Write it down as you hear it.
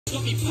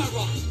got me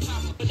para.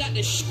 But that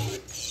the sh.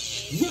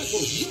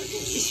 Rebel,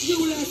 it's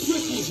real life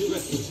records, you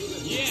reckon?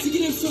 Yeah. To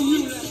get them some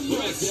real life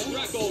bars, yeah?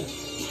 Raggle.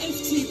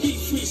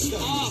 FTB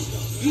freestyle.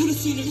 You would have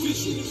seen a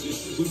vision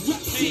with rap.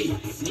 Hey,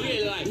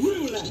 real life.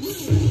 Real life.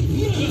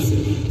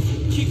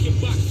 Look, kicking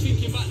back,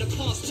 thinking about the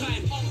past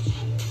time.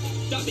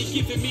 That be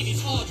giving me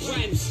these hard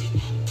rhymes.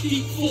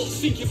 Deep thoughts,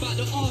 thinking about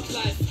the hard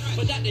life.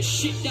 But that the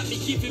shit that be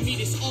giving me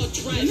this odd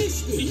drive.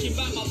 Thinking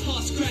about my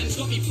past crimes,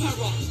 got me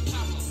para.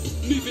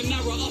 Moving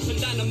narrow up and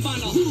down the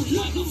manor.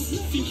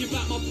 Thinking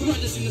about my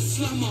brothers in the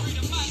slammer.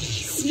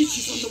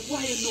 Snitches on the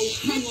wire, no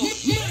hanger.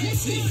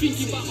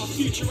 Thinking about my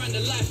future and the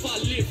life I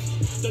live.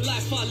 The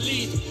life I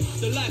lead,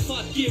 the life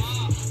I give.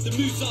 The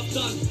moves I've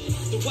done,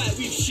 the way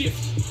we've shift.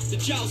 The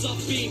jails I've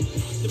been,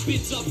 the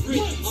bids I've rid.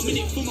 I'm in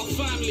it for my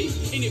family,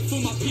 in it for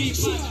my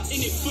people.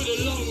 In it for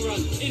the long run,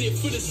 in it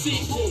for the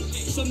sequel.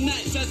 Some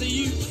nights as a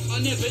youth, I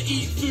never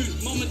eat food.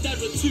 Mum and dad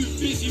were too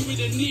busy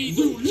with a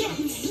needle.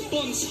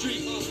 Bond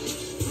Street,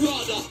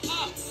 Prada,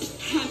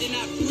 handing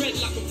out bread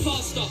like a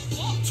pastor.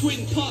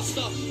 Twin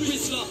pasta,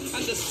 Rizzler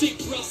and the sick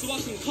bruh, so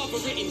I can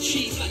cover it in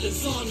cheese like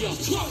lasagna.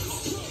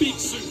 Big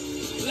suit,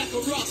 like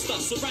a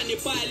rasta,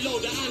 surrounded by a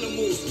load of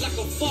animals, like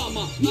a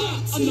farmer.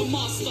 I'm the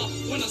master,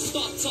 when I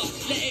start to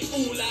let it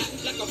all out,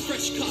 like a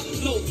fresh cut,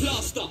 no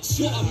plaster.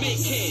 What I make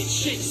here,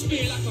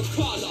 Shakespeare like a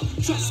Carla.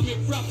 Trust me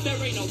bruv, there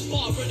ain't no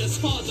barber that's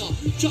harder.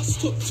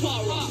 Just took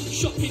Tara,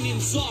 shopping in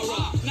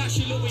Zara. Now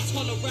she'll always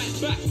holler right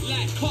back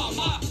like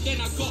karma. Then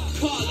I got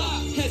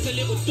Carla, hair's a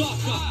little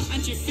darker,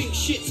 and you think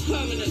shit's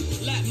permanent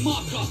like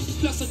marker.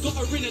 Plus I got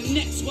her in the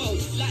next world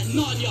like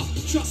Narnia.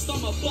 Trust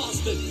I'm a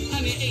bastard,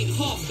 and it ain't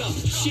half the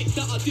shit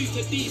that I do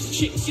to these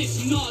chicks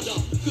is nada.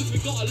 Cause we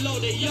got a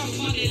load of young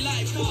money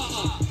like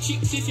Carter.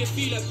 Chicks if you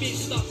feel a bit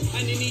stuck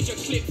and you need your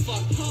clip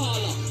fuck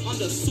Carla. I'm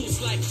the sauce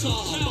like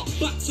tartar. But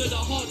back to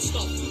the hard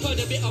stuff, heard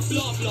a bit of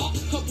blah blah.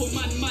 Couple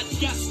man mad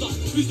gassed up,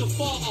 who's the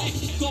father?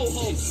 Go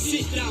home,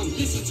 sit down,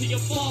 listen to your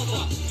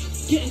father.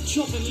 Get a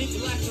job and live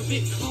life a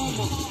bit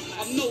calmer.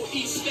 I'm no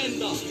East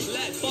Ender,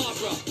 like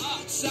Barbara.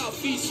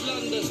 South East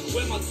London,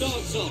 where my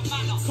dogs are.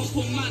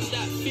 Couple man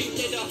that think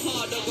they're the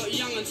hard. I got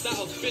young'uns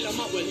that'll fill them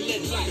up with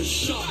lead like a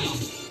shark.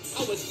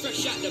 I was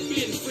fresh out the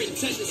bin for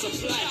intent to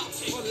supply.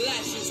 On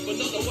license, but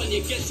not the one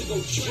you get to go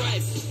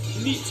drive.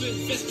 Need to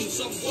invest in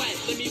some white.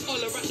 Let me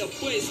holler at the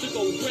boys to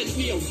go rent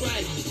me a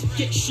ride.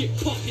 Get shit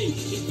popping,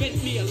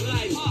 invent me a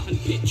line. And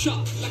pitch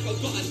up like I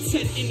got a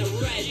 10 in a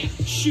ride.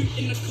 Shoot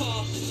in the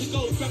car to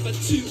go grab a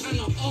 2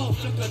 and a half.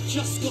 Like I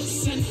just got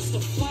sentenced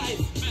to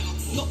 5.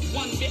 Not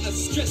one bit of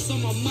stress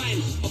on my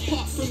mind,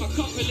 apart from a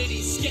couple of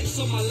these skets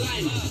on my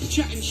line.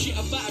 Chatting shit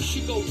about I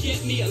should go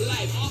get me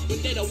alive, when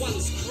they're the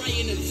ones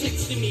crying and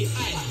texting me.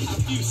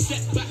 A few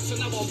setbacks and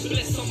now I'm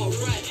blessed on my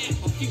right.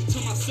 I think to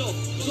myself,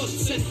 God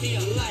sent me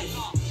a life.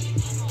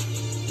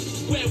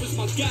 Where was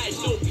my guide?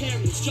 No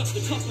parents, just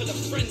a couple of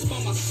friends by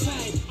my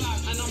side.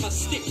 And I'ma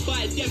stick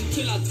by them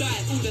till I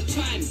die all the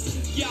time.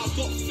 Yeah, I've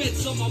got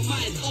feds on my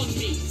mind, on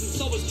me, since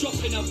I was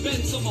dropping a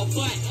Benz on my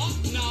bike.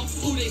 Now,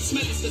 all they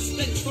smell is the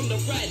stench from the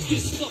ride.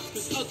 Pissed off,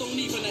 cause I don't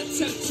even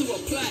attempt to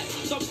apply.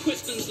 Some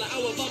questions like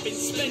how have I been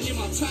spending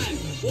my time?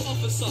 Well,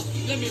 officer,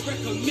 let me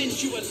recommend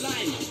you a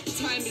line.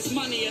 Time is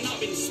money and I've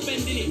been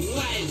spending it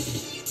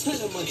wise. Tell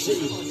him my G.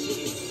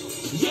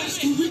 Yes,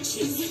 to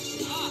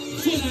riches.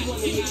 Tell him on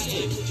the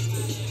mixtape.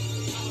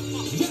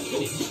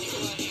 Rebel,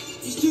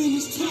 he's doing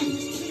his thing.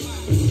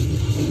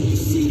 You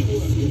see the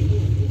work.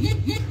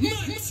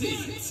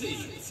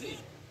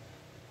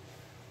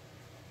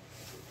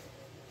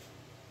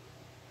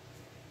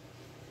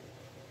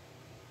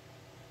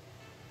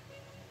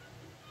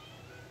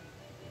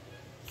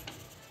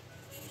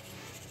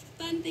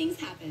 Fun things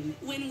happen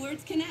when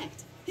words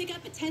connect. Pick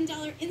up a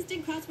 $10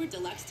 Instant Crossword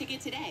Deluxe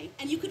ticket today,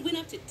 and you could win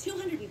up to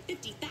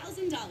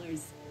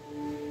 $250,000.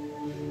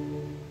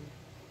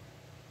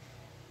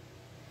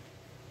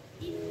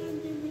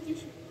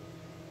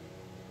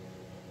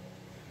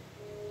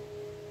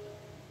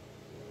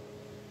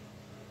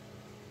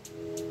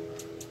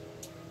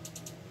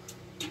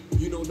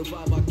 You know the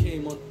vibe I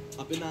came on.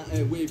 I've been out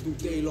here waved all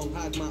day long.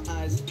 Had my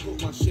eyes,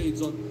 put my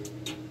shades on.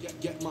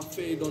 Get my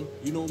fade on.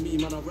 You know me,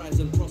 man, I rise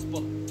and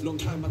prosper. Long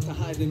time back to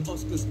hide in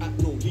Oscars at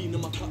no. Lean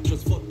in my cup,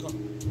 just vodka.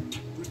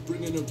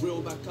 Bringing the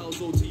real back. I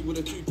was OT with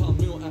a £2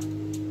 meal app.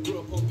 Grew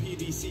up on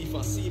PDC. If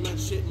I see man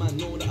shit, man,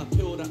 know that I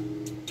pill that.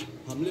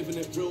 I'm living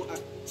it real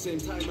act. Same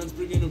time, man's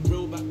bringing the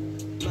real back.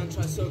 Man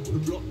try circle the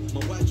block.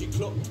 My YG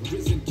clock,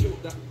 risen,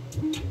 killed that.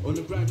 On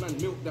the grind, man,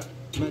 milk that.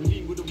 Man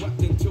lean with the whack,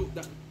 then tilt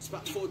that.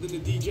 Spat forward, then the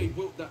DJ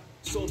wilt that.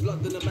 Saw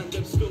blood, then the man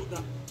them spilt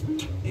that.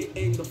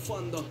 Aim the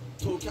thunder.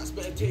 Told cats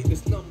better take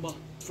this number.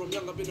 From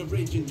young I've been a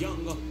raging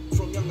younger.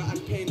 From young I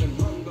had pain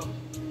and hunger.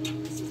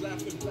 This is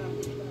life in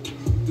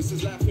This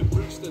is life in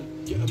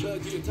Brixton. Get a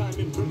bird, do your time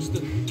in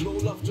Brixton. No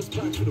love, just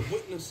plan for the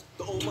witness.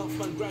 The old mouth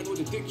man grind with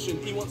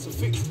addiction. He wants a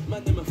fix,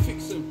 man them a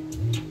fix him.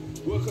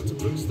 Work up to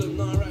Brixton,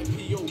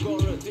 R.I.P. Yo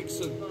Gora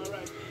Dixon.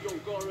 R.I.P. Yo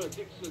Gora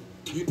Dixon.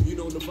 You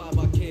know the vibe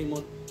I came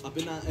on. I've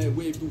been out here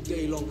waved all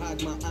day long.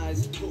 Had my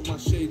eyes, put my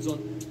shades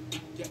on.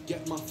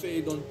 Get my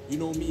fade on, you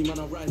know me man,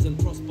 I rise and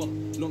prosper.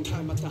 Long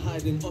time had to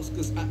hide in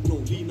Oscars act, no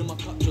lean in my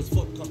cup, just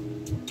vodka.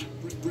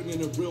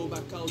 Bringing a real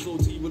back, I was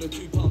OT with a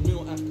 £2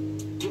 meal act.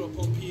 Grew up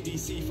on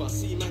PDC, if I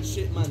see man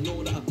shit, man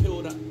know that I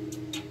pill that.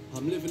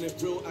 I'm living it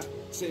real act,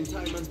 same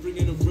time man's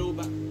bringing a real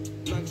back.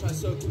 Man try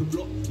circle the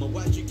block, my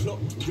YG clock,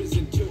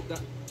 risen killed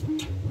that.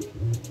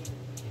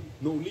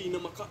 No lean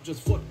in my cup,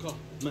 just vodka.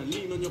 Man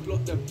lean on your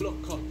block, then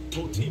block her.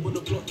 Whole team on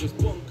the block, just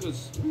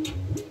bonkers.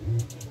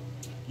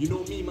 You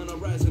know me man, I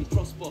rise and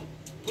prosper.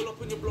 Pull up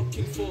on your block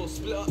in four,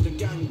 split up the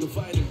gang,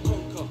 divide and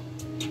conquer.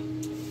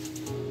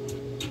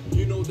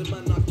 You know the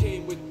man I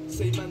came with,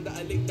 same man that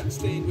I licked that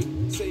stain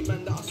with, same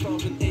man that I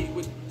starved and ate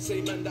with,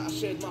 same man that I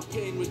shared my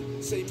pain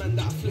with, same man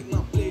that I flicked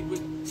my blade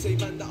with, same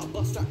man that I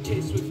bust that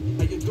case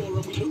with. At your door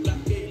and we look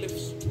like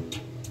bailiffs.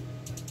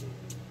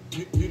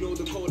 You know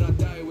the code I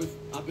die with.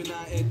 I've been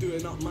out here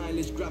doing up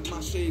mileage, grab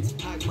my shades,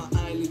 hide my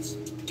eyelids.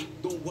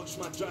 Don't watch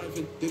my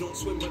driving, they don't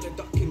swim but they're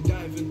ducking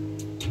diving.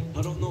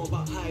 I don't know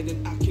about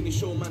hiding, acting the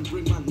show man,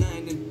 bring my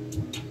 9 in.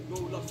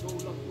 No love, no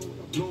love, no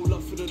love, no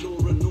love for the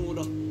law and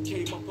order.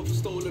 Came up off a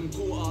stolen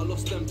quarter, I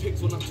lost them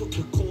pigs when I took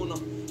the corner.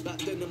 Back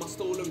then in my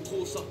stolen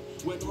Corsa,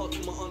 went hard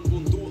for my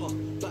unborn daughter.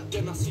 Back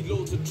then I see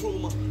loads of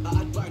trauma, I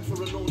had bag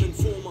for a known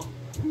informer.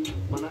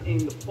 Man, I aim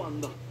the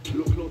thunder,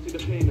 look low to the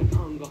pain and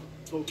hunger.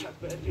 So cats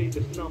better take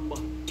this number.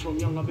 From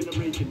young I've been a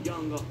raging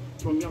younger.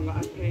 From young I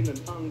had pain and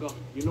hunger.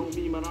 You know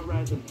me man, I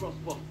rise and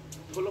prosper.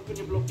 Pull up in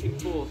your block in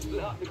four,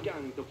 split up the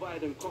gang,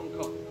 divide and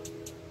conquer.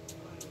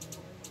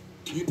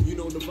 You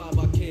know the vibe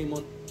I came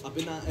on. I've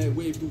been out here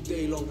waved all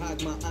day long,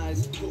 hide my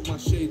eyes, put my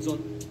shades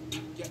on.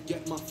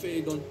 Get my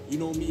fade on, you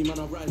know me man,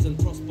 I rise and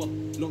prosper.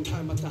 Long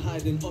time had to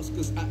hide in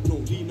Oscars act, no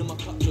lean in my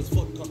cup, just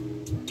vodka.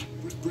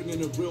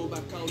 Bringing a real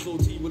back, I was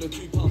OT with a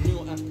 £2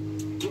 meal act.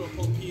 Grew up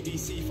on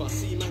PDC, if I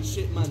see man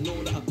shit, man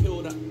know that I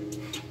pill that.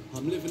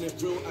 I'm living it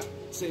real act,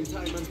 same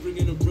time man's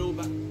bringing a real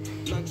back.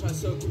 Man try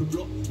circle the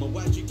block, my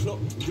YG clock,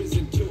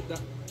 risen killed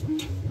that.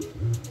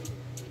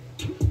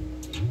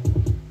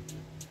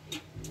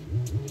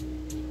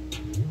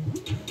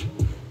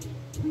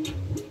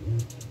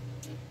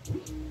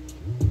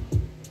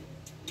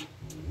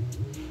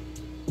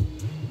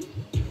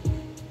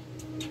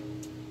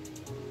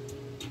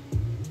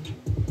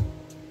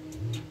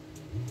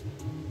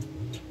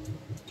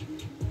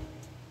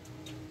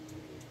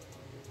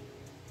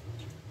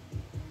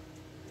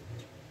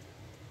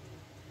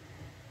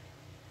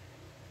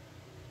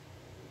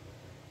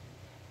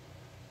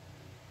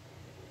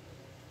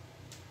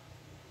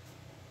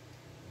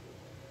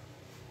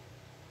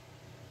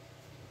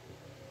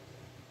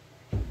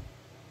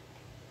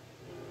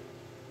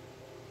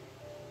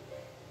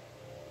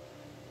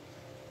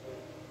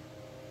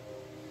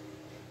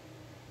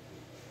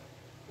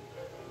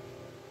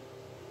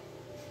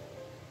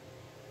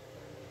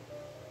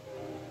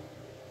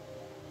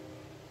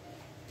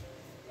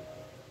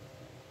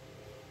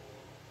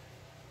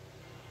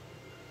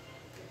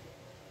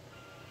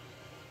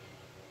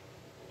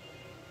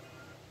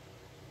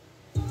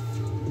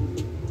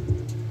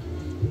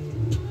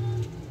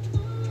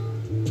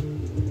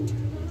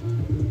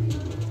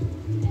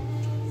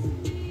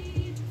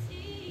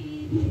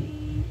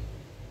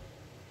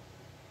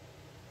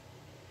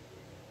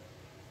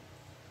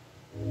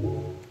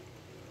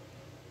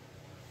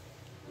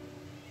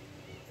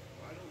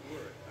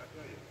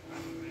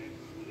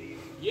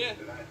 Yeah,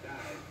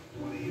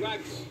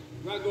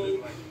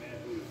 Rago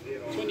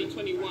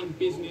 2021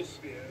 business,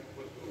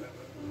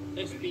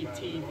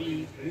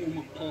 SBTV, warm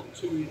up part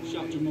 2,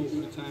 shout Jamal all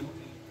the time,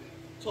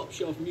 top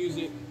shelf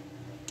music,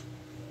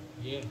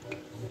 yeah,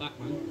 I'm back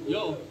man.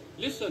 Yo,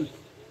 listen,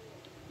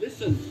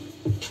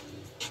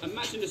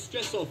 imagine the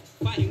stress of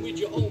fighting with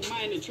your own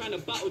mind and trying to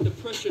battle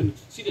depression.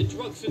 See the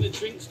drugs and the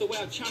drinks, the way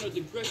I channeled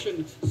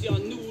aggression. See I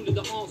knew all of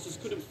the answers,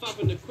 couldn't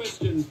fathom the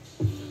question.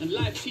 And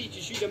life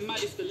teaches you the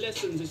maddest of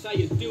lessons. It's how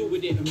you deal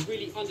with it and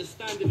really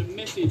understanding the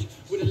message.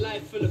 With a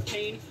life full of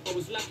pain, I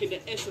was lacking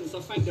the essence. I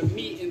thank the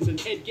meetings and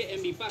Ed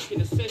getting me back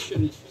in a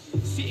session.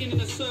 Sitting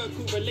in a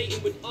circle,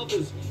 relating with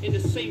others. In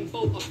the same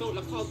boat, I felt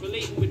like I was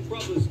relating with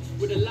brothers.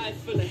 With a life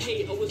full of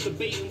hate, I was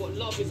debating what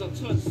love is. I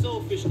turned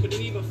selfish, couldn't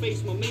even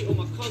face my mate or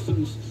my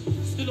cousins.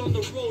 Still on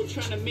the road,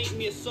 trying to make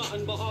me a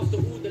something. But after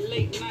all the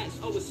late nights,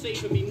 I was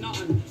saving me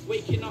nothing.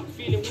 Waking up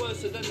feeling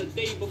worse than the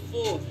day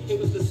before. It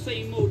was the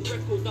same old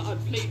record that I'd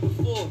played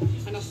before.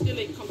 And I still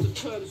ain't come to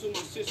terms with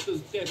my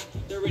sister's death.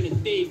 There ain't a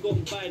day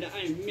gone by that I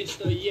ain't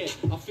missed her yet.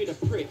 I feel a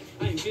prick,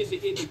 I ain't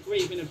visited the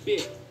grave in a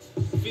bit.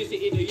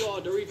 Visited the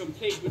yard or even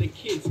played with the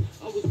kids.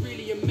 I was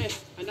really a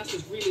mess, and that's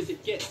as real as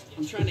it gets.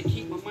 I'm trying to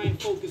keep my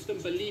mind focused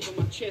and believe in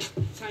my chest.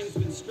 Times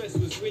when stress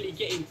was really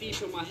getting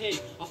deep in my head.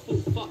 I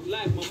thought fuck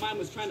life, my mind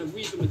was trying to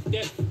reason with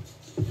death.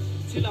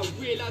 Till I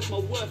realised my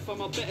worth and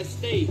my better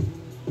stay.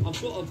 I've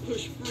got to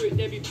push through it,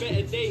 there be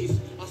better days.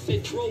 I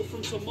said bro,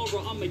 from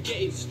tomorrow I'ma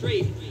get it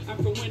straight. And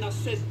from when I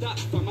said that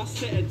fam, I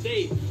set a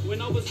date.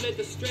 When I was led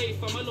astray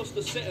fam, I lost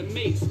a set of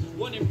mates.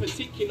 One in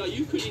particular,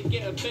 you couldn't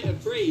get a better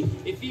braid.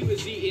 If he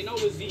was eating, I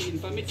was eating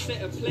fam, it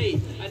set a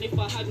plate. And if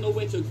I had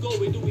nowhere to go,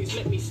 it'd always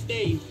let me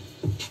stay.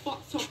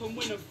 Fucked up and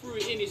went and threw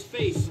it in his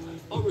face.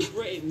 I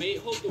regret it, mate,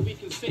 hope that we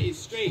can set it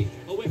straight.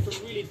 I went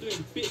from really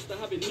doing bits to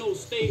having no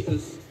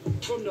status.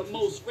 From the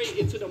most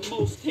rated to the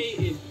most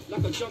hated.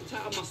 Like I jumped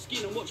out of my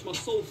skin and watched my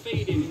soul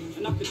fading.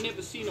 And I could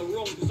never see no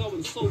wrong cause I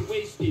was so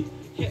wasted.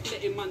 Kept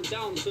letting man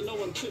down so no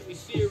one took me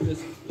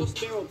serious. Lost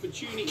their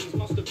opportunities,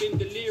 must have been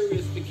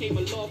delirious. Became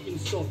a laughing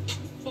stock,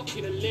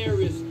 fucking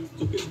hilarious.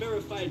 Took in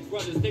verified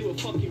brothers, they were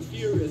fucking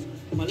furious.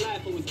 My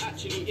life, I was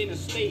actually in a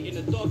state in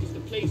the darkest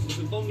of places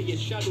with only a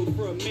shadow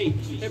for a mate.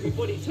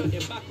 Everybody turned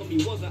their back on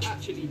me, wasn't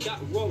actually that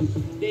wrong.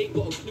 They ain't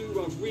got a clue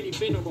where I've really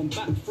been or I'm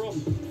back from.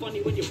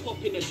 Funny when you're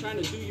popping, they're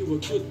trying to do you a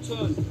good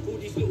turn. All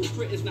these little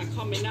critters now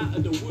coming out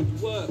of the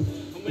woodwork.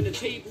 And when the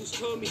tables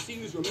turn, we see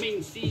who's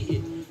remained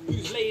seated.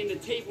 Who's laying the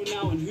table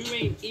now and who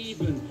ain't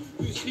even.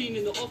 Who's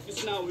cleaning the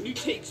office now and who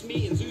takes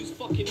meetings. Who's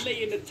fucking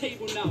laying the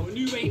table now and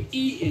who ain't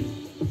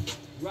eating.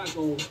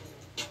 Raggle.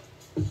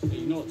 Hey,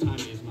 you know what time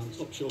it is, man.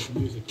 Top shelf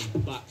music is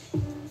back. You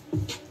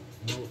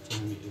know what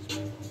time it is,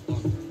 man.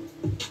 I'm done.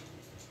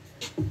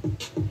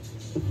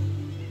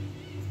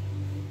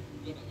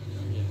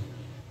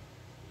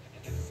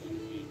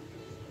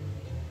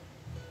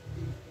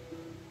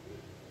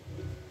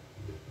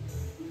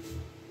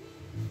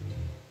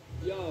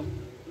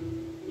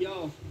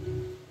 Yo.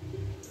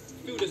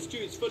 Fill the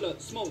streets full of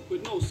smoke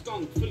with no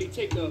skunk. Fully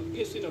take the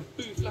piss in a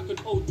booth like an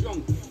old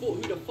drunk. Thought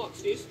who the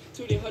fuck's this?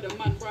 Till they heard a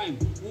man rhyme.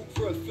 Walk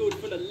through a field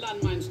full of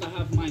landmines to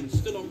have mine.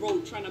 Still on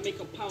road trying to make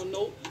a pound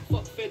note.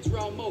 Fuck feds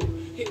round mode.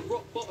 Hit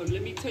rock bottom,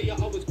 let me tell ya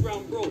I was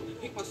ground broke.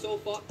 Picked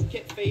myself up,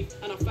 kept faith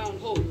and I found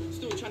hope.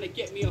 Still trying to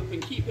get me up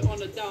and keep it on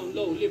the down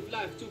low. Live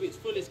life to its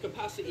fullest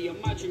capacity,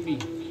 imagine me.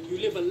 You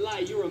live a lie,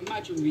 you're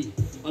imaginary.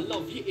 I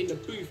love hitting the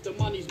booth, the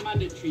money's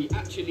mandatory.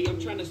 Actually, I'm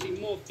trying to see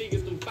more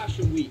figures than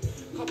Fashion Week.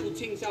 Couple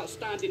things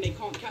outstanding, they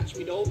can't catch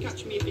me though.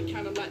 Catch me if you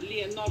can, I'm like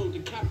Leonardo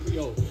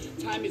DiCaprio.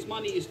 Time is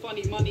money, is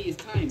funny, money is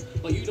time.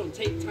 But you don't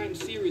take time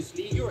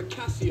seriously, you're a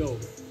Casio.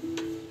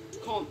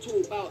 Can't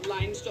talk about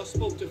lines, just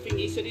spoke to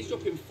Thingy, said he's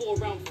dropping 4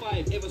 round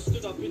 5. Ever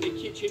stood up in the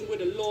kitchen with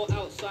a law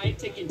outside,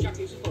 taking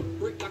jackets off a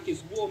brick like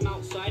it's warm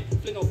outside.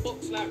 Fling a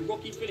box like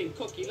Rocky, feeling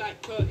cocky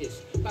like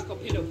Curtis. Back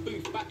up in a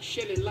booth, back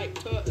shelling like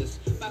Curtis.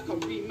 Back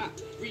up remap,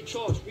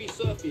 recharge,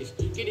 resurface.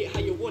 Get it how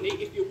you want it,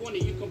 if you want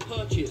it you can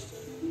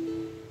purchase.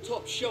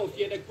 Top shelf,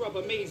 yeah, the grub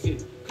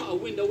amazing. Cut a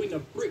window in the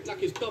brick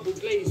like it's double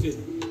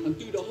glazing. And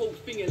do the whole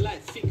thing in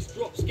like 6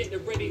 drops. Get the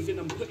readies in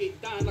and put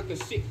it down like a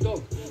sick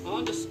dog. I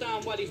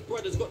understand why these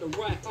brothers got the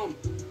right ump.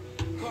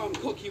 Car I'm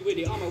cocky with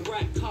it, I'm a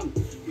right cunt.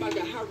 Bag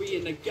of Harry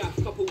in the gaff,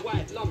 couple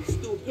white lumps.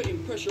 Still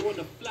putting pressure on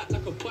the flat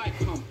like a bike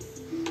hump.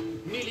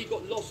 Nearly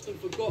got lost and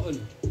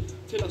forgotten.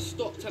 Till I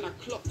stopped and I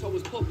clocked I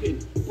was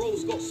popping.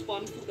 Bros got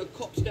spun, thought the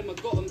cops them I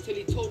got him. Till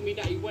he told me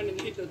that he went and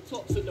hit the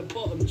tops at the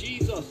bottom.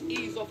 Jesus,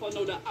 ease off, I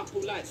know that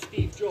apple like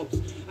Steve Jobs.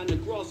 And the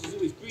grass is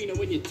always greener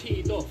when you're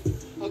teed off.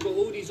 I got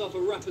all these other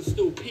rappers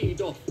still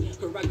peed off.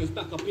 Carragher's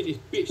back up in his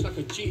bitch like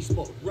a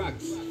G-spot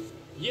rags.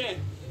 Yeah,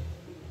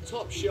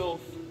 top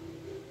shelf.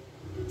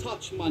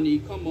 Touch money,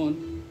 come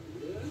on.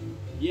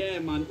 Yeah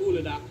man, all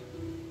of that.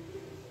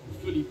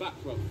 Fully back,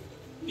 bro.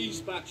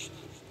 Dispatched.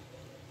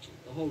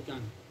 The whole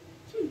gang.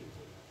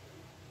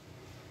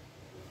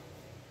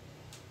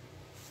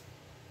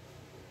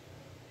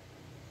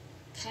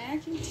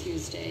 Kayaking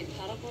Tuesday,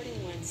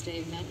 paddleboarding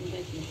Wednesday, mountain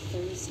biking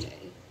Thursday.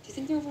 Do you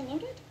think they're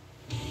overloaded?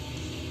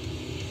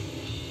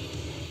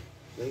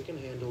 They can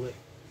handle it.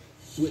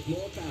 With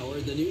more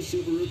power, the new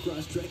Subaru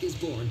Crosstrek is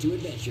born to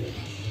adventure.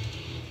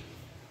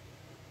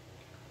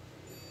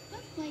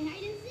 Let's play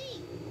hide and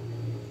seek.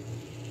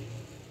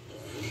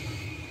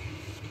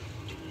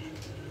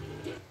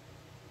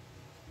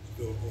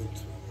 Go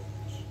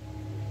entourage.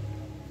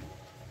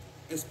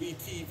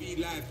 SBTV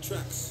live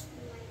tracks.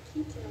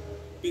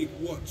 Big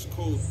Watch,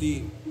 Cold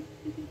D.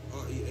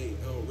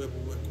 REAL,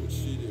 Rebel Record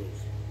Studios.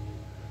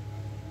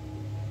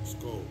 Let's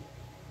go.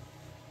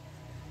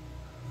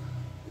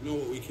 You know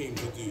what we came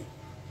to do.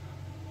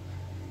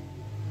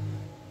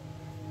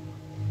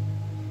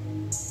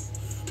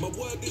 My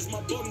word is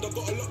my bond, I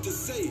got a lot to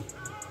say.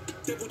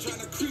 Devil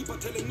trying to creep, I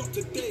tell him not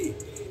today.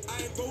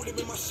 I ain't rolling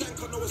with my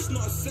shank, I know it's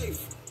not as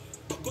safe.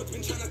 But God's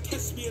been trying to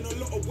test me in a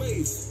lot of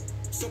ways.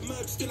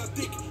 Submerged, still I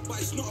dig, but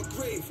it's not a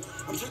grave.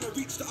 I'm trying to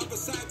reach the other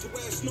side to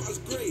where it's not as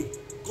grey.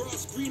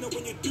 Grass greener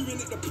when you're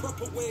doing it the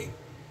proper way.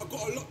 I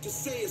got a lot to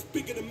say, it's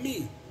bigger than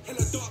me.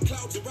 Hella dark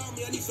clouds around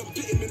me, I need some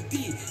vitamin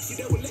D. See,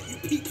 they will let you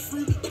peek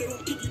through, but they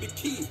won't give you the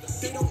key.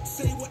 They don't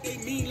say what they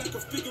mean like a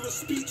figure of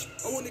speech.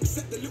 I won't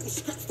accept the little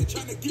scraps they're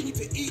trying to give me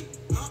to eat.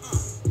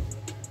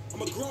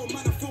 I'm a grown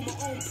man, I fill my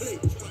own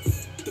plate.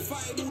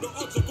 Defying all the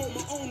odds, I go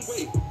my own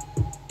way.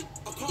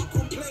 I can't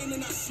complain in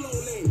that slow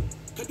lane.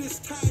 Cause this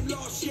time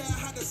last year I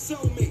had a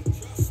cellmate.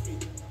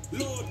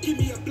 Lord, give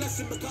me a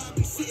blessing, because I've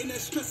been sitting there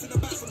stressing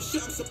about some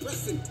shit I'm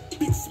suppressing.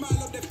 Big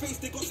smile on their face,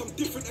 they got some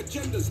different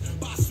agendas.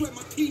 But I swear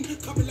my team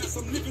coming like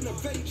some living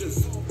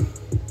Avengers.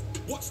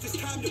 Watch this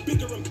time, you're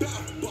bigger and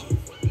better. But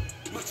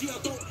my G, I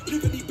don't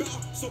live any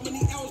better. So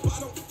many L's, but I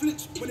don't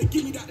flinch when they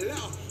give me that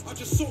loud. I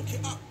just soak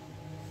it up.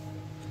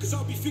 Cause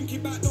I'll be thinking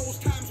about those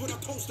times when I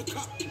toast a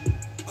cup.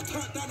 I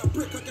turned down a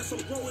brick, I guess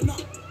I'm growing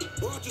up.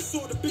 Or I just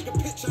saw the bigger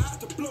picture, I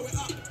had to blow it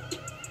up.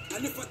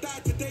 And if I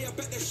die today, I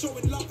bet they're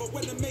showing love. But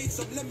when I made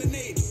some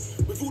lemonade,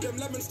 with all them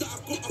lemons that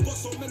I got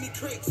so many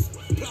crates.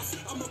 Plus,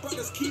 I'm my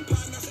brother's keeper,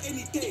 and that's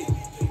any day.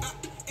 At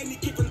any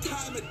given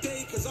time of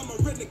day, cause I'm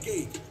a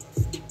renegade.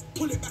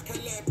 Pull it back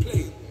and let it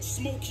play.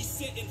 Smoky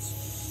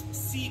settings.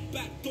 See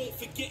back, don't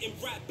forget him.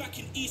 Right back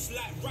in East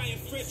like Ryan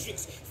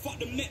Fredericks. Fuck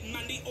the Met,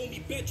 man, they owe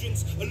me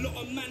bedrooms. A lot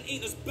of man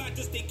ain't as bad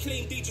as they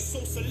claim, they just so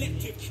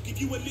selective. Give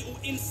you a little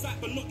insight,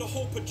 but not the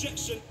whole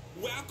projection.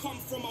 Where I come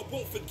from, I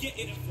won't forget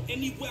it.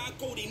 Anywhere I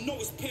go, they know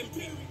it's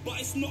Pembroke. But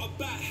it's not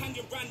about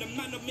hanging around the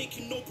man, I'm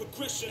making no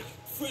progression.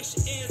 Fresh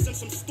airs and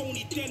some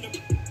stony denim.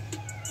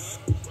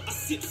 I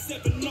sip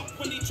 7 up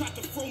when they try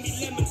to throw me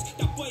lemons.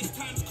 That boy's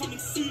time's coming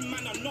soon,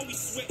 man, I know he's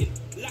sweating.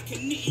 Like a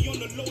nitty on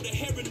a load of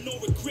heroin, no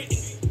regretting.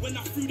 When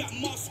I threw that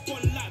mask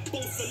on like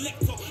Bo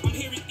Selector, I'm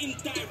hearing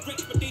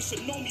indirect, but they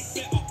should know me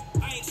better.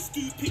 I ain't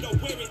stupid, I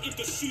wear it if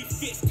the shoe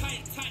fits.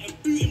 Tight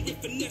and booting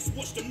with finesse,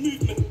 watch the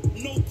movement.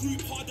 No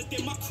group harder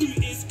than my crew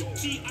is.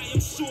 Gee, I am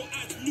sure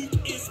as Luke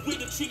is with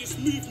the trillest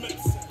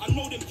movements. I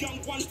know them young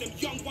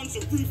ones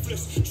are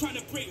ruthless. Trying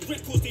to break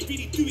records, they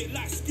really do it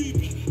like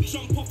Scooby.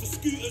 Jump off the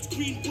scooters,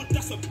 Greenwood,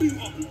 that's a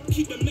booter.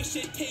 Keep the mesh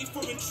K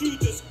for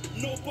intruders.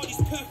 Nobody's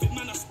perfect,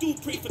 man, I still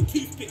pray for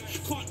toothpick.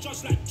 Can't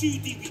judge like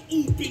Judy, we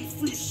all been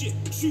through shit,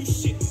 true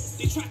shit.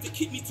 They tried to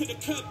kick me to the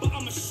curb, but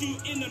I'ma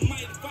shoot in. And my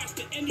advice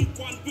to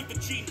anyone with a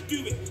dream,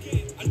 do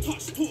it. And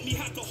Touch taught me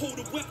how to hold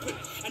a weapon.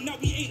 And now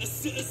we ain't a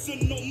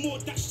citizen no more,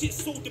 that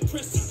shit's so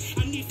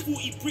depressing. I need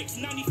 40 bricks,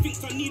 now he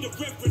thinks I need a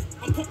reverend.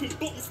 I'm popping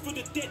bottles for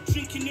the dead,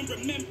 drinking in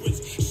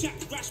remembrance. Shack,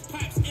 rash,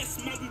 pipes,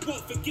 S-man, we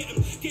won't forget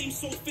them. Game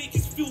so fake,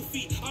 it's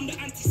filthy, I'm the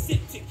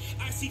antiseptic.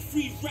 I see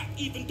free rap,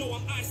 even though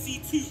I'm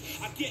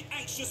IC2. I get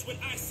anxious when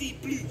I see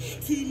blue.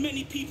 Too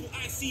many people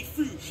I see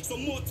through. So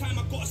more time,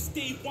 I gotta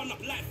stay one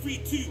up like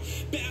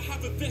 3-2. Better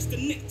have a vest the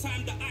next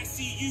time that I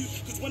see you.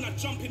 Cause when I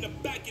jump in the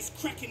bag, it's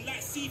cracking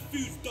like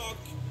seafood, dog.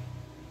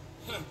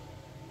 Huh,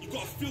 you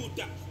gotta feel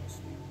that.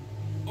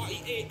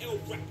 R-E-A-L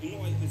rap, you know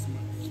what it is,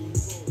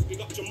 man.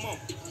 Big up your mum.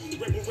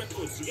 Rebel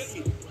Records, you get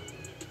me?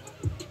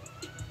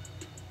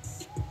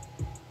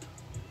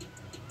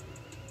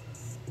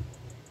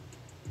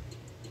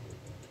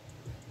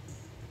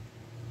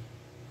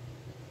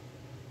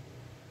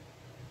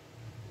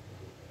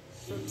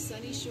 From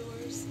sunny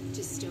shores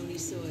to stony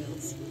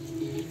soils,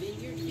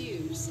 vineyard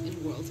views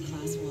and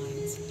world-class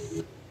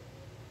wines.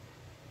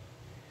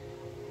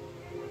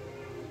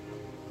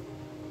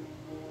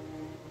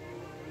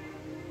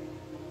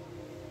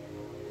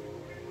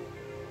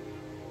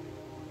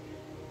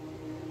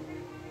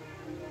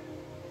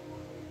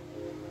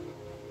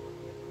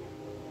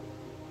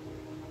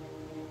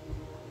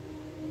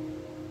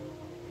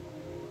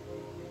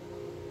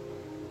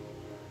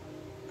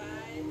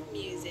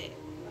 Music.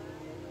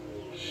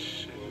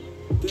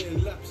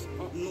 Getting laps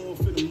up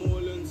north in the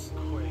moorlands.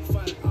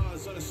 5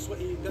 hours on a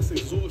sweaty, that's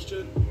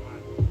exhaustion.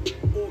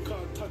 All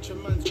can't touch a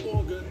man's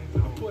organ. I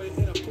put it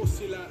in a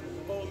pussy like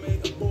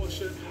homemade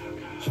abortion.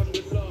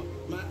 Alhamdulillah,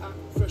 my app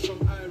fresh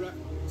from Iraq.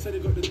 Said he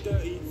got the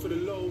dirty for the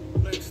low,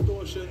 no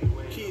extortion.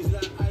 Keys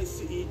like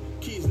iCity,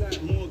 keys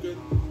like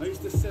Morgan. I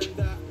used to send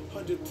out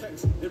 100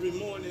 texts every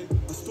morning.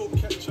 I still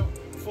catch up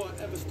before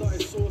I ever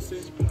started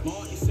sourcing. My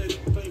auntie said,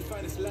 don't you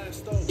find this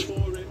lifestyle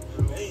boring?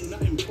 There ain't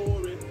nothing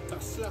boring,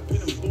 that's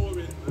slapping and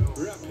boring.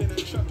 Rapping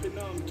and trapping,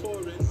 now I'm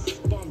touring.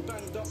 But I'm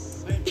banged up,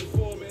 I ain't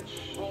performing.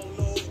 I don't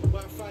know why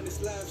I find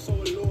this life so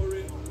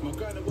alluring. My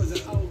granddad was an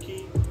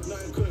alky,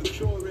 nothing couldn't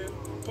cure him.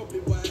 Probably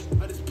why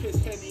I just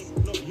piss Henny,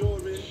 not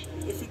urine.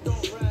 If you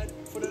don't ride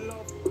for the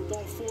love,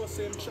 don't force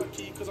him.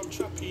 Chucky, cause I'm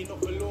trappy,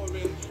 not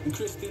alluring. And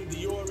Kristen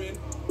Diorin.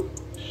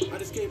 I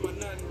just gave my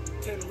nan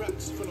 10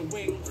 racks for the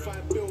wing,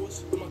 5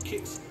 bills on my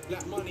kicks,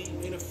 like money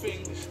ain't a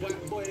thing.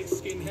 White boy,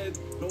 skinhead,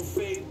 no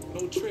fade,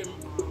 no trim.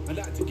 I'd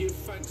like to give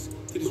thanks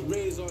to this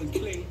razor and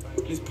cling,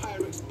 this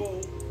Pyrex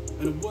bowl,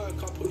 and the work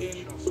I put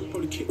in.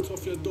 Probably kicked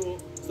off your door,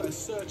 started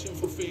searching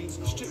for things.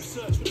 Strip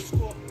search for the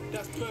squat,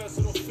 that's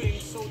personal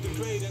things, so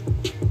degrading.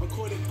 I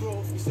call it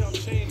growth, you say I'm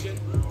changing,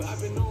 but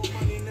having no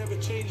money never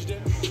changed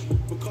him.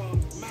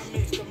 Because man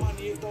makes the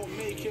money, it don't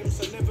make him,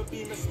 so never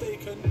be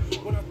mistaken.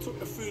 When I took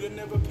the food and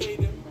never paid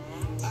him,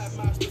 I had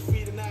mouths to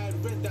feed and I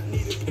had rent that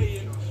needed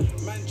paying.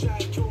 Man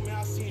tried to kill me,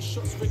 I seen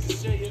shots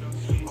ricocheting.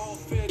 I don't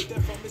fear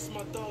death, I miss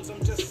my dogs,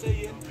 I'm just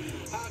saying.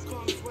 How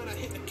comes when I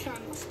hit the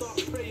can, I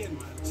start praying?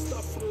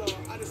 Stuff for love,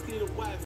 I just need a wife.